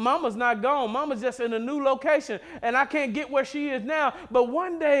is? Mama's not gone. Mama's just in a new location. And I can't get where she is now. But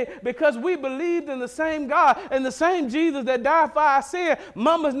one day, because we believed in the same God and the same Jesus that died for our sin,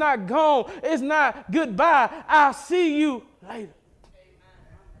 mama's not gone. It's not goodbye. I'll see you later.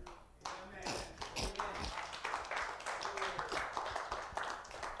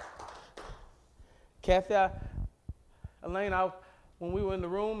 Kathy, Elaine, when we were in the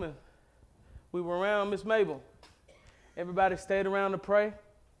room and we were around Miss Mabel, everybody stayed around to pray.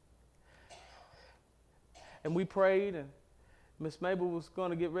 And we prayed, and Miss Mabel was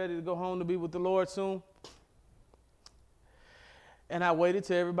going to get ready to go home to be with the Lord soon. And I waited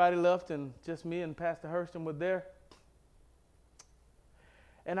till everybody left, and just me and Pastor Hurston were there.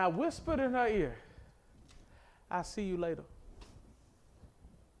 And I whispered in her ear, "I'll see you later."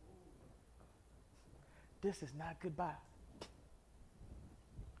 This is not goodbye.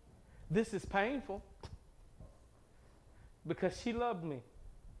 This is painful, because she loved me.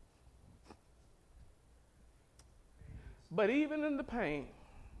 But even in the pain,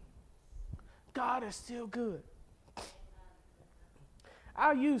 God is still good.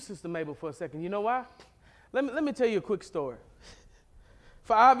 I'll use Sister Mabel for a second. You know why? Let me tell you a quick story.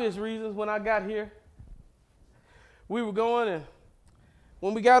 For obvious reasons, when I got here, we were going, and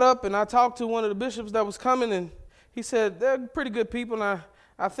when we got up and I talked to one of the bishops that was coming, and he said, they're pretty good people, and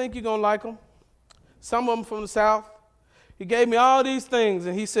I think you're going to like them. Some of them from the South. He gave me all these things,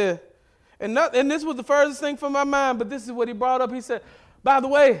 and he said, and this was the furthest thing from my mind, but this is what he brought up. He said, by the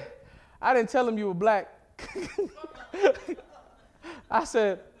way, I didn't tell him you were black. I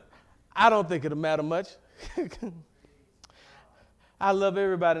said, I don't think it'll matter much. I love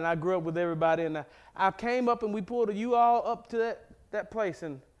everybody, and I grew up with everybody, and I came up and we pulled you all up to that place,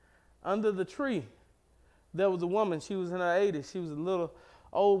 and under the tree, there was a woman. She was in her 80s. She was a little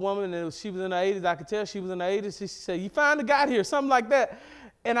old woman, and she was in her 80s. I could tell she was in her 80s. She said, "You finally got here," something like that.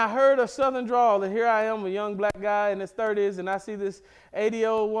 And I heard a southern drawl, and here I am, a young black guy in his 30s, and I see this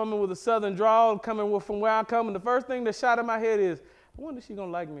 80-year-old woman with a southern drawl coming from where I'm coming. The first thing that shot in my head is, I wonder if she's going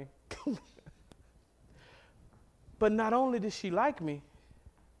to like me. But not only did she like me,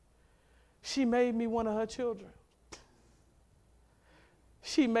 she made me one of her children.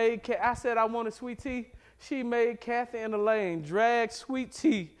 I said I wanted sweet tea. She made Kathy and Elaine drag sweet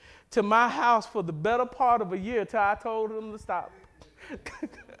tea to my house for the better part of a year till I told them to stop.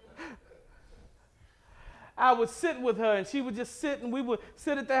 I would sit with her, and she would just sit, and we would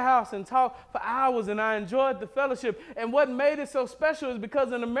sit at their house and talk for hours, and I enjoyed the fellowship. And what made it so special is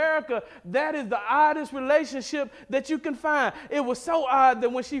because in America, that is the oddest relationship that you can find. It was so odd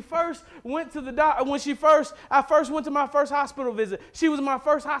that when she first went to the doctor, I first went to my first hospital visit. She was my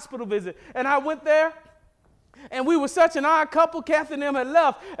first hospital visit, and I went there. And we were such an odd couple. Kathy and them had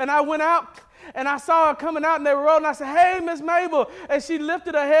left. And I went out and I saw her coming out and they were rolling. I said, hey, Miss Mabel. And she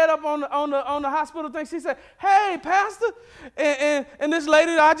lifted her head up on the hospital thing. She said, hey, Pastor. And this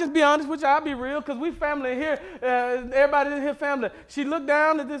lady, I'll just be honest with you. I'll be real because we family here. Everybody in here family. She looked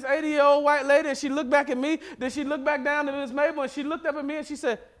down at this 80-year-old white lady and she looked back at me. Then she looked back down at Miss Mabel and she looked up at me and she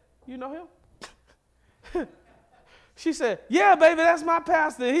said, you know him? She said, yeah, baby, that's my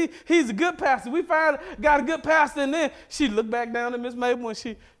pastor. He's a good pastor. We finally got a good pastor. And then she looked back down at Miss Mabel and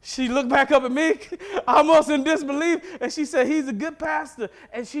she looked back up at me, almost in disbelief. And she said, he's a good pastor.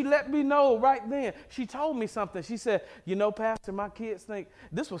 And she let me know right then. She told me something. She said, you know, Pastor, my kids think,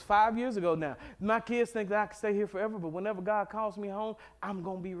 this was 5 years ago now. My kids think that I can stay here forever, but whenever God calls me home, I'm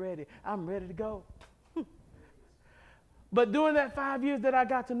going to be ready. I'm ready to go. But during that 5 years that I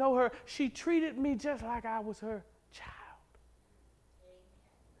got to know her, she treated me just like I was her child.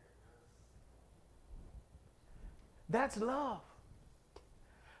 That's love.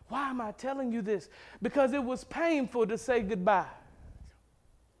 Why am I telling you this? Because it was painful to say goodbye.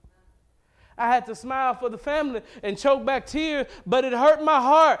 I had to smile for the family and choke back tears, but it hurt my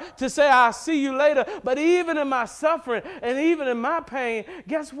heart to say, I'll see you later. But even in my suffering and even in my pain,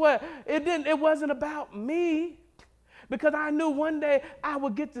 guess what? It wasn't about me, because I knew one day I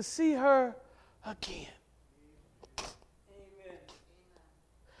would get to see her again.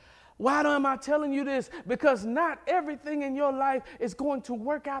 Why am I telling you this? Because not everything in your life is going to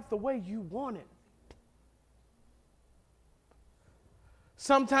work out the way you want it.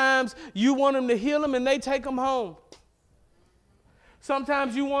 Sometimes you want them to heal them and they take them home.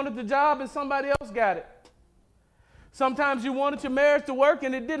 Sometimes you wanted the job and somebody else got it. Sometimes you wanted your marriage to work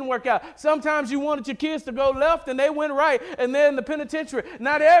and it didn't work out. Sometimes you wanted your kids to go left and they went right and they're in the penitentiary.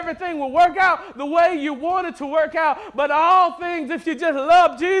 Not everything will work out the way you want it to work out, but all things, if you just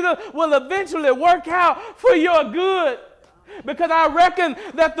love Jesus, will eventually work out for your good. Because I reckon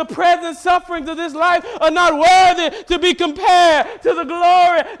that the present sufferings of this life are not worthy to be compared to the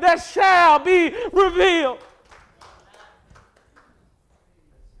glory that shall be revealed.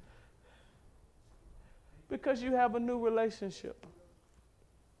 Because you have a new relationship.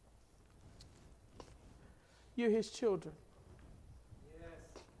 You're his children.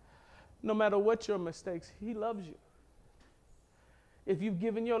 Yes. No matter what your mistakes, he loves you. If you've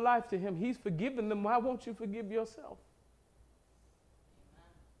given your life to him, he's forgiven them. Why won't you forgive yourself?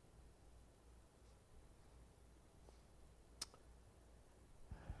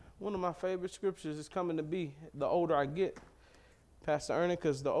 One of my favorite scriptures is coming to be the older I get, Pastor Ernie,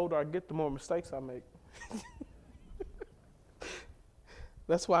 because the older I get, the more mistakes I make.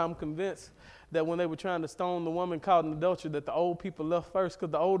 That's why I'm convinced that when they were trying to stone the woman caught in adultery, that the old people left first,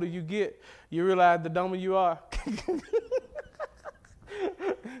 because the older you get, you realize the dumber you are.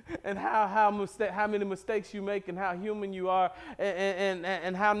 And how many mistakes you make and how human you are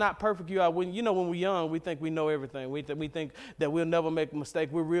and how not perfect you are. When we're young, we think we know everything. We think that we'll never make a mistake.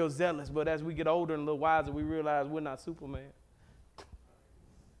 We're real zealous. But as we get older and a little wiser, we realize we're not Superman.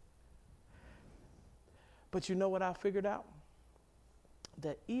 But you know what I figured out?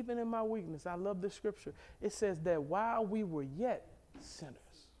 That even in my weakness, I love this scripture. It says that while we were yet sinners.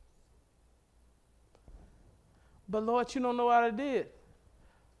 But Lord, you don't know what I did.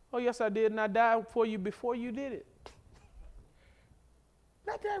 Oh, yes, I did, and I died for you before you did it.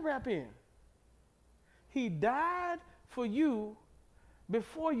 Let that wrap in. He died for you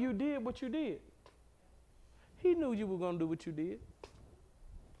before you did what you did. He knew you were going to do what you did.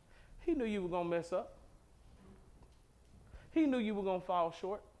 He knew you were going to mess up. He knew you were going to fall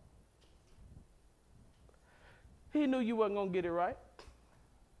short. He knew you wasn't going to get it right.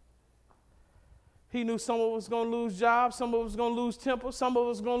 He knew some of us going to lose jobs, some of us going to lose temper, some of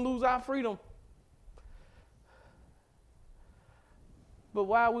us going to lose our freedom. But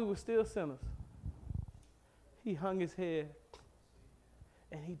while we were still sinners, he hung his head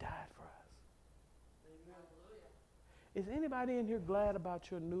and he died for us. Is anybody in here glad about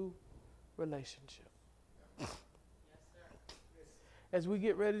your new relationship? As we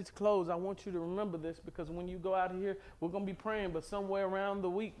get ready to close, I want you to remember this, because when you go out of here, we're going to be praying, but somewhere around the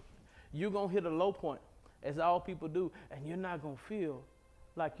week, you're going to hit a low point, as all people do, and you're not going to feel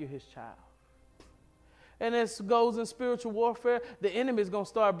like you're his child. And as it goes in spiritual warfare, the enemy is going to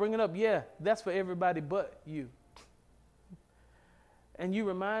start bringing up, yeah, that's for everybody but you. And you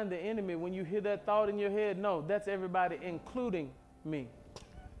remind the enemy when you hear that thought in your head, no, that's everybody, including me.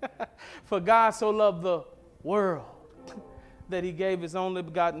 For God so loved the world that he gave his only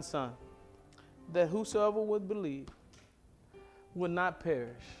begotten Son, that whosoever would believe would not perish,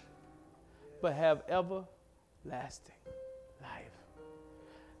 but have everlasting life.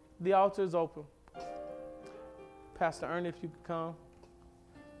 The altar is open. Pastor Ernie, if you could come.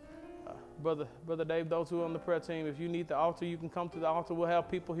 Brother Dave, those who are on the prayer team, if you need the altar, you can come to the altar. We'll have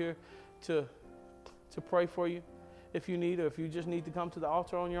people here to pray for you if you need, or if you just need to come to the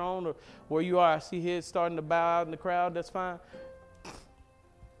altar on your own, or where you are. I see heads starting to bow out in the crowd. That's fine.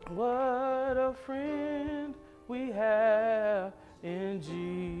 What a friend we have in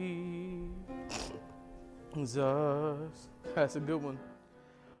Jesus. That's a good one.